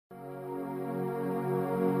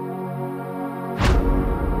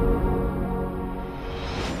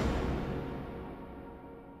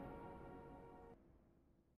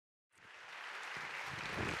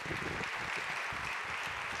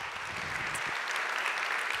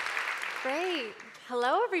Great.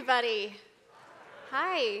 Hello, everybody.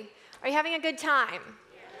 Hi. Are you having a good time?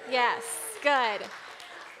 Yes, good.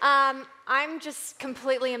 I'm just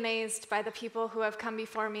completely amazed by the people who have come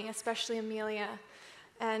before me, especially Amelia.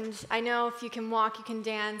 And I know if you can walk, you can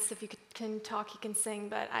dance. If you can talk, you can sing.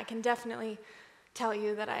 But I can definitely tell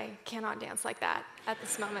you that I cannot dance like that at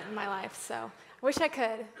this moment in my life. So I wish I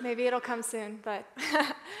could. Maybe it'll come soon. But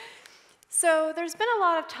so there's been a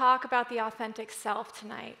lot of talk about the authentic self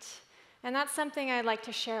tonight. And that's something I'd like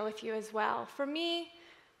to share with you as well. For me,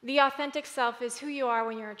 the authentic self is who you are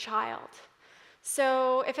when you're a child.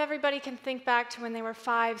 So if everybody can think back to when they were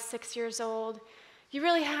 5, 6 years old, you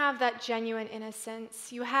really have that genuine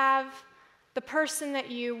innocence. You have the person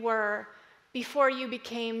that you were before you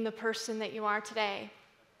became the person that you are today.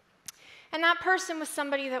 And that person was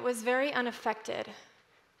somebody that was very unaffected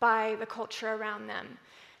by the culture around them.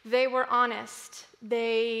 They were honest.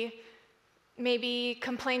 They maybe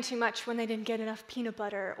complained too much when they didn't get enough peanut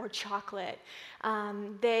butter or chocolate.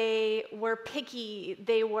 They were picky.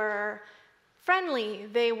 They were friendly.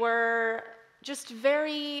 They were just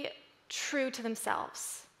very true to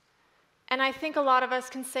themselves. And I think a lot of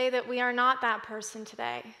us can say that we are not that person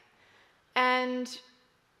today. And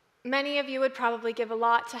many of you would probably give a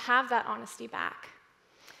lot to have that honesty back.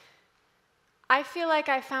 I feel like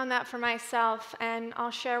I found that for myself, and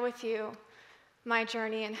I'll share with you my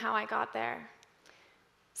journey and how I got there.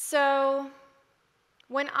 So,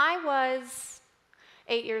 when I was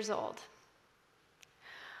 8 years old,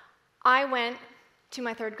 I went to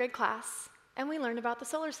my 3rd grade class, and we learned about the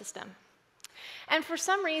solar system. And for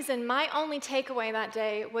some reason, my only takeaway that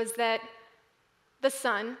day was that the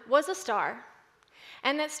sun was a star,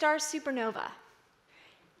 and that stars supernova,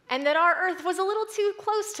 and that our Earth was a little too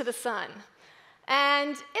close to the sun,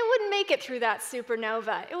 and it wouldn't make it through that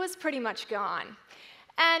supernova. It was pretty much gone.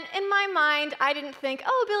 And in my mind, I didn't think,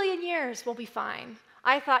 oh, a billion years, we'll be fine.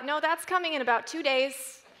 I thought, no, that's coming in about 2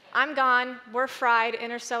 days. I'm gone. We're fried.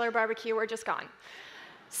 Interstellar barbecue. We're just gone.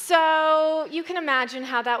 So you can imagine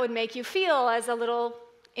how that would make you feel as a little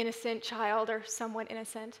innocent child, or somewhat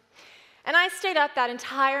innocent. And I stayed up that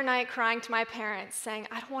entire night crying to my parents, saying,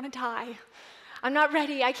 I don't want to die. I'm not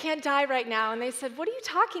ready. I can't die right now. And they said, what are you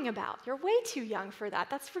talking about? You're way too young for that.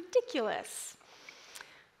 That's ridiculous.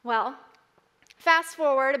 Well, fast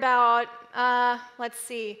forward about, let's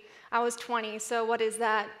see, I was 20, so what is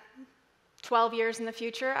that, 12 years in the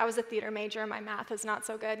future? I was a theater major, my math is not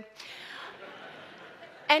so good.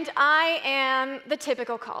 And I am the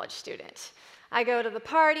typical college student. I go to the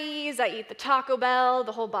parties, I eat the Taco Bell,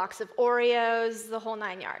 the whole box of Oreos, the whole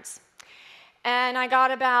 9 yards. And I got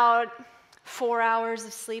about 4 hours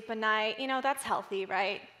of sleep a night. You know, that's healthy,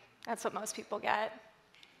 right? That's what most people get.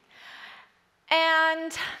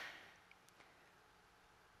 And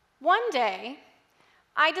one day,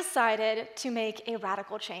 I decided to make a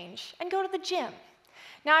radical change and go to the gym.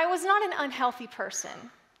 Now, I was not an unhealthy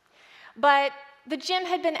person, but the gym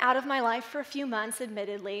had been out of my life for a few months,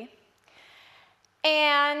 admittedly.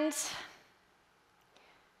 And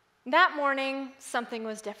that morning, something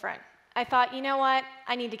was different. I thought, you know what?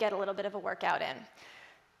 I need to get a little bit of a workout in.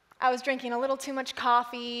 I was drinking a little too much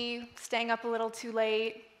coffee, staying up a little too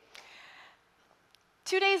late.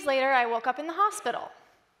 2 days later, I woke up in the hospital.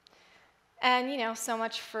 And, you know, so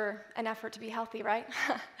much for an effort to be healthy, right?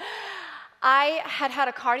 I had had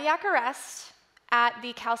a cardiac arrest at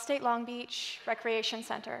the Cal State Long Beach Recreation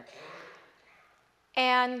Center.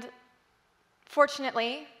 And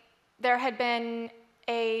fortunately, there had been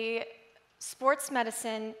a sports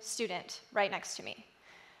medicine student right next to me.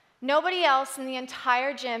 Nobody else in the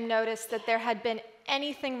entire gym noticed that there had been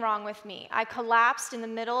anything wrong with me. I collapsed in the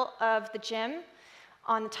middle of the gym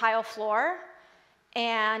on the tile floor,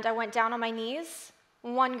 and I went down on my knees.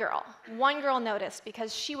 One girl noticed,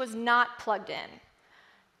 because she was not plugged in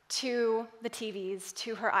to the TVs,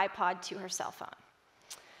 to her iPod, to her cell phone.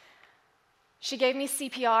 She gave me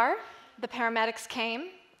CPR, the paramedics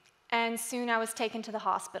came, and soon I was taken to the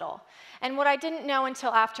hospital. And what I didn't know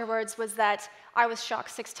until afterwards was that I was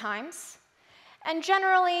shocked 6 times. And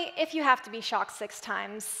generally, if you have to be shocked 6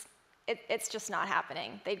 times, it's just not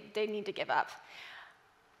happening. They need to give up.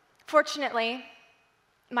 Fortunately,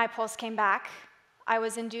 my pulse came back. I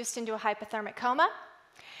was induced into a hypothermic coma.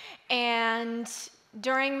 And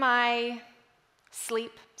during my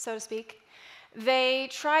sleep, so to speak, the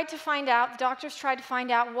doctors tried to find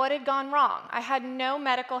out what had gone wrong. I had no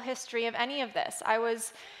medical history of any of this. I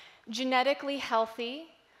was genetically healthy.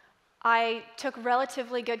 I took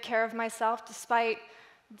relatively good care of myself despite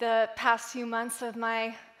the past few months of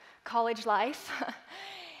my college life.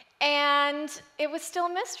 And it was still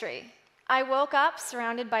a mystery. I woke up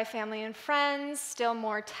surrounded by family and friends, still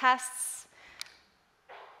more tests.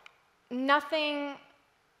 Nothing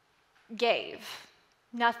gave.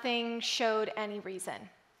 Nothing showed any reason.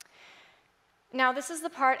 Now, this is the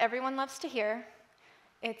part everyone loves to hear.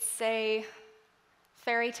 It's a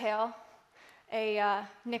fairy tale, a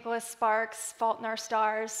Nicholas Sparks, Fault in Our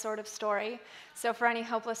Stars sort of story. So for any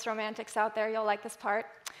hopeless romantics out there, you'll like this part.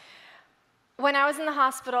 When I was in the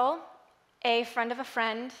hospital, a friend of a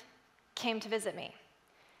friend came to visit me.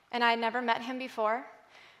 And I had never met him before,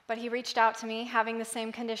 but he reached out to me having the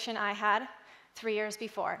same condition I had 3 years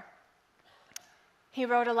before. He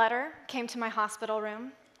wrote a letter, came to my hospital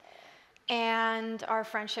room, and our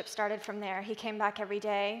friendship started from there. He came back every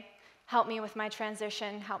day, helped me with my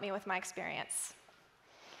transition, helped me with my experience.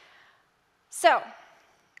 So,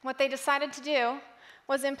 what they decided to do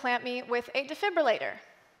was implant me with a defibrillator.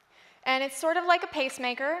 And it's sort of like a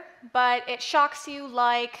pacemaker, but it shocks you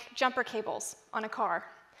like jumper cables on a car.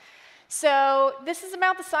 So this is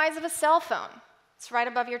about the size of a cell phone. It's right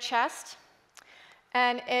above your chest,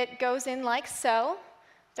 and it goes in like so.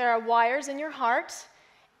 There are wires in your heart,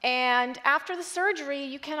 and after the surgery,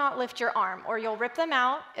 you cannot lift your arm, or you'll rip them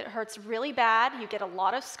out. It hurts really bad. You get a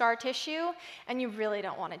lot of scar tissue, and you really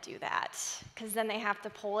don't want to do that, because then they have to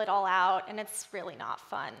pull it all out, and it's really not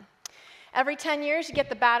fun. Every 10 years, you get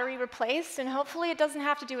the battery replaced, and hopefully it doesn't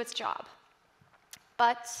have to do its job.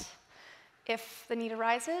 But if the need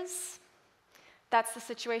arises, that's the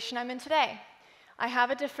situation I'm in today. I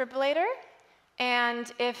have a defibrillator, and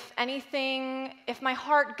if my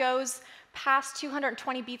heart goes past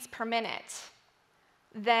 220 beats per minute,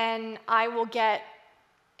 then I will get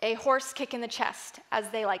a horse kick in the chest, as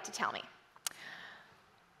they like to tell me.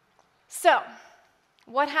 So,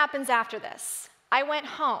 what happens after this? I went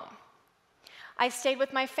home. I stayed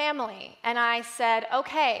with my family, and I said,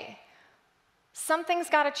 okay, something's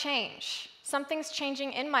got to change. Something's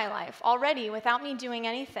changing in my life already without me doing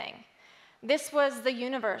anything. This was the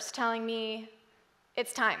universe telling me,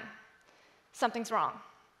 it's time. Something's wrong.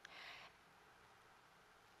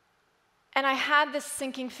 And I had this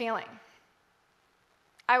sinking feeling.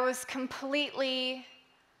 I was completely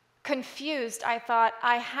confused. I thought,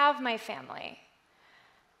 I have my family.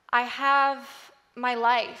 I have my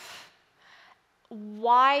life.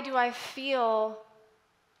 Why do I feel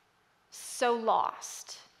so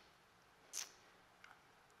lost?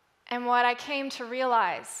 And what I came to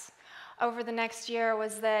realize over the next year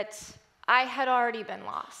was that I had already been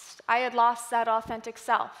lost. I had lost that authentic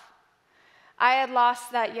self. I had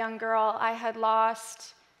lost that young girl. I had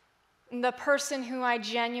lost the person who I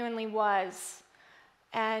genuinely was.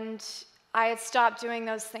 And I had stopped doing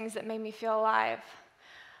those things that made me feel alive.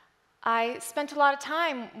 I spent a lot of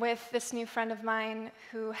time with this new friend of mine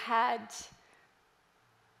who had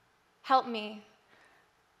helped me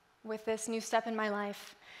with this new step in my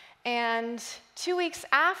life. And 2 weeks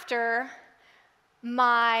after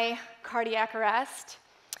my cardiac arrest,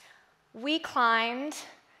 we climbed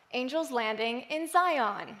Angel's Landing in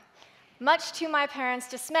Zion, much to my parents'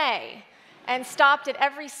 dismay, and stopped at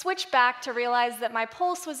every switchback to realize that my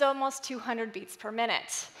pulse was almost 200 beats per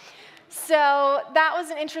minute. So that was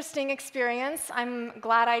an interesting experience. I'm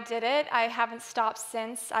glad I did it. I haven't stopped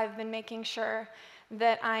since. I've been making sure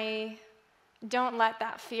that I don't let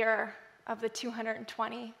that fear of the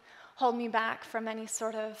 220 hold me back from any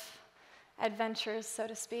sort of adventures, so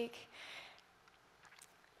to speak.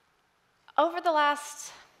 Over the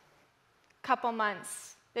last couple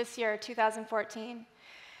months, this year, 2014,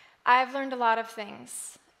 I've learned a lot of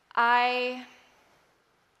things. I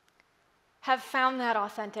have found that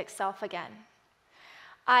authentic self again.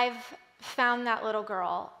 I've found that little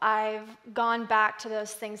girl. I've gone back to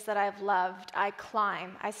those things that I've loved. I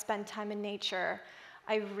climb. I spend time in nature.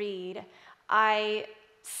 I read. I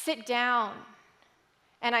sit down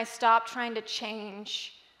and I stop trying to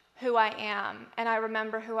change who I am, and I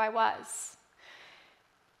remember who I was.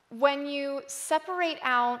 When you separate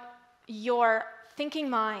out your thinking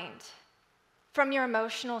mind from your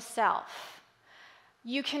emotional self,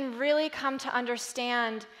 you can really come to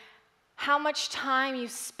understand how much time you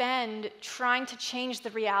spend trying to change the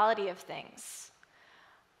reality of things.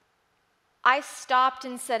 I stopped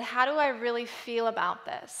and said, how do I really feel about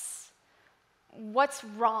this? What's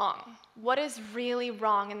wrong? What is really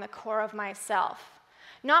wrong in the core of myself?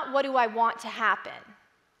 Not what do I want to happen?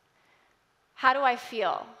 How do I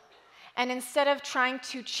feel? And instead of trying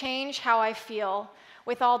to change how I feel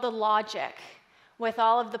with all the logic, with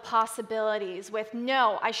all of the possibilities, with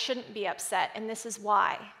no, I shouldn't be upset, and this is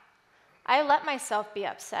why. I let myself be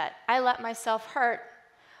upset. I let myself hurt.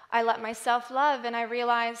 I let myself love, and I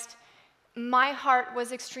realized my heart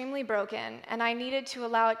was extremely broken, and I needed to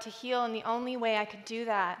allow it to heal, and the only way I could do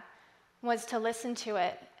that was to listen to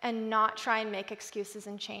it and not try and make excuses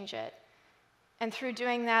and change it. And through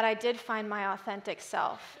doing that, I did find my authentic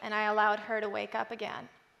self, and I allowed her to wake up again.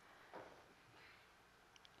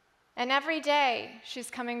 And every day, she's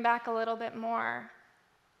coming back a little bit more.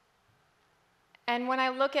 And when I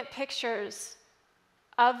look at pictures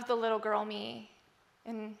of the little girl me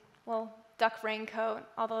in, well, duck raincoat,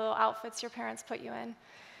 all the little outfits your parents put you in,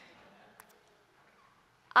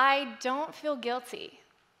 I don't feel guilty.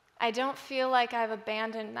 I don't feel like I've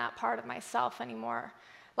abandoned that part of myself anymore,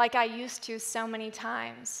 like I used to so many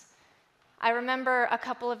times. I remember a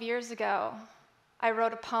couple of years ago, I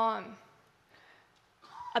wrote a poem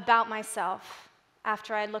about myself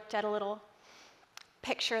after I looked at a little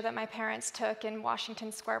picture that my parents took in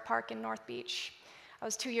Washington Square Park in North Beach. I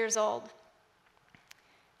was 2 years old.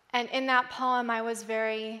 And in that poem, I was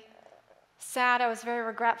very sad, I was very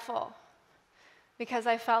regretful, because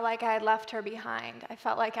I felt like I had left her behind. I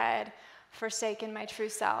felt like I had forsaken my true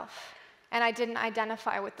self, and I didn't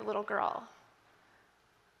identify with the little girl.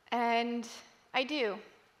 And I do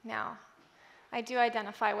now. I do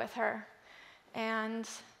identify with her, and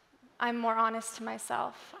I'm more honest to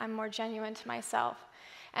myself. I'm more genuine to myself.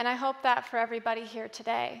 And I hope that for everybody here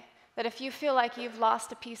today, that if you feel like you've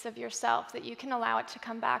lost a piece of yourself, that you can allow it to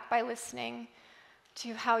come back by listening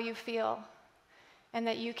to how you feel, and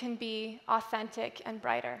that you can be authentic and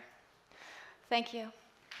brighter. Thank you.